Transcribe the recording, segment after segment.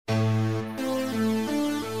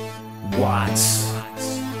Watts.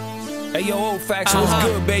 Hey yo, Old Facts, what's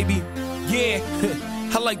good, baby? Yeah,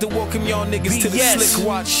 I'd like to welcome y'all niggas to the Slick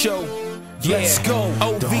Watts Show. Yeah. Let's go.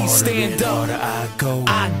 OV, stand up. I go.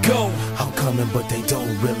 I'm coming, but they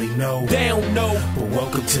don't really know. They don't know. But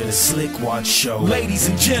welcome to the Slick Watts Show. Ladies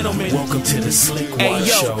and gentlemen, welcome to the Slick Watts hey,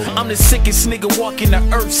 yo, Show. I'm the sickest nigga walking the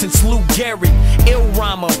earth since Lou Gehrig. Ill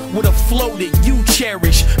rhymer with a flow that you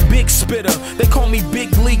cherish. Big spitter, they call me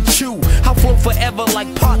Big League Chew. I flow forever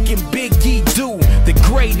like Pac and Big E do. The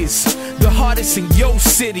greatest, the hardest in yo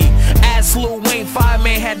city. Ask Lil Wayne,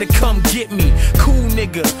 Fireman had to come get me. Cool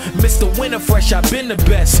nigga, Mr. Winter Fresh, I been the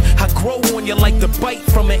best. I grow on you like the bite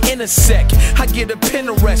from an intersect. I get a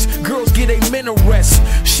Pinterest, girls get a minerest.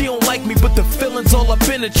 She don't like me, but the feelings all up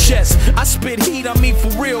in her chest. I spit heat, I mean for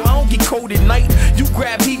real, I don't get cold at night. You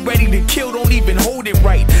grab heat ready to kill, don't even hold it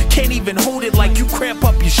right. Can't even hold it like you cramp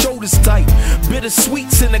up your shoulders tight.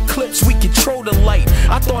 Bittersweets in the clips, we control the light.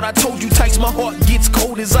 I thought I told you Tice, my heart gets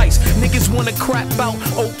cold as ice. Niggas wanna crap out,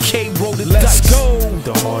 okay, roll the dice. Let's go.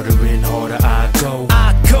 The harder and harder I go.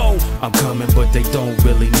 I'm coming, but they don't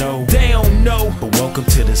really know. They don't know. But welcome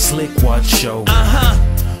to the Slick Watts Show.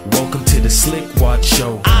 Welcome to the Slick Watts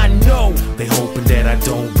Show. I know. They hoping that I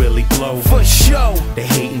don't really blow. For sure. They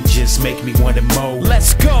hating just make me wanna mow.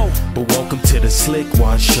 Let's go. But welcome to the Slick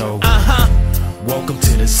Watts Show. Welcome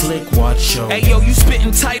to the Slick Watts Show. Hey yo, you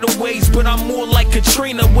spittin' tidal waves, but I'm more like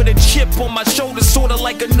Katrina with a chip on my shoulder, sorta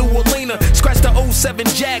like a new Alina. Scratch the 07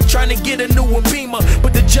 Jag, trying to get a newer Beamer,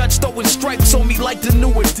 but the judge throwing stripes on me like the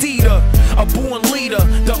new Adidas. A born leader,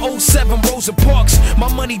 the 07 Rosa Parks.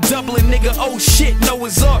 My money doubling, nigga. Oh shit,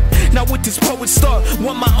 Noah's Ark. Now with this poet start,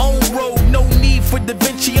 want my own road. No need for Da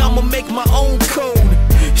Vinci, I'ma make my own code.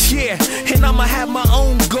 Yeah, and I'ma have my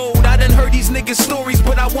own gold. I done heard these niggas stories,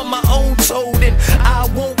 but I want my own told. And I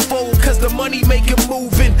won't fold, cause the money make it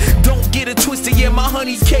moving. Don't get it twisted, yeah, my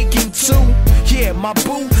honey caking too. Yeah, my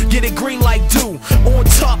boo, get it green like dew. On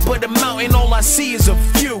top of the mountain, all I see is a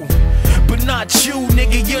view. But not you,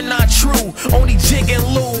 nigga, you're not true. Only Jig and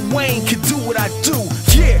Lil Wayne can do what I do,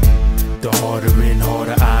 yeah. The harder and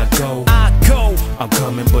harder I go. I'm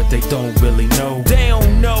coming, but they don't really know. They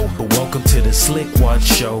don't know. But welcome to the Slick Watts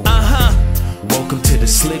Show. Welcome to the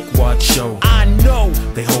Slick Watts Show. I know.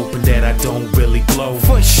 They hoping that I don't really blow.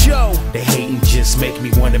 For sure. They hating just make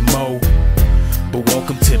me wanna mow. But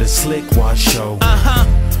welcome to the Slick Watts Show.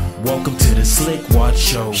 Welcome to the Slick Watts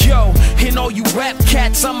Show. Yo, and all you rap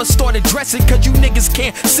cats, I'ma start addressing, cause you niggas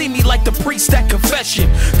can't see me like the priest at confession.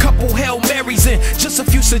 Couple Hail Marys and just a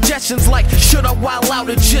few suggestions like, should I wild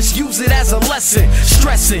out or just use it as a lesson?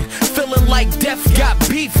 Stressing, feeling like death got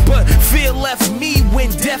beef, but fear left me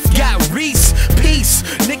when death got Reese. Peace,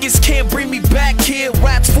 niggas can't bring me back here.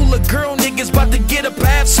 Raps full of girl niggas about to get a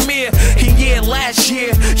pap smear. And yeah, last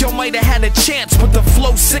year, y'all might have had a chance, but the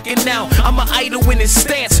flow sickin' now. I'm an idol in his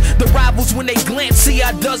stance. The rivals when they glance, see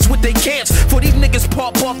I does what they can't. For these niggas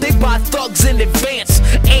pop off, they buy thugs in advance.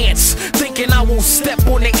 Ants, thinking I won't step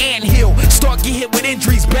on the anthill. Start get hit with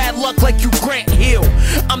injuries, bad luck like you Grant Hill.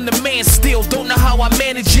 I'm the man still, don't know how I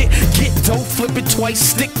manage it. Get dope, flip it twice,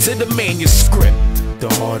 stick to the manuscript. The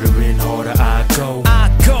harder and harder I go.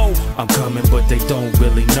 I'm coming, but they don't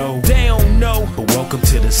really know. They don't know. But welcome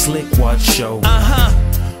to the Slick Watts Show.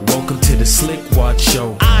 Welcome to the Slick Watts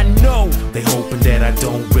Show. I know. They hoping that I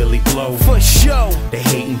don't really blow. For sure. They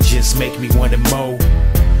hating just make me wanna mow.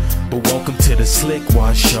 But welcome to the Slick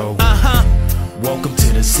Watts Show. Welcome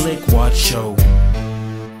to the Slick Watts Show.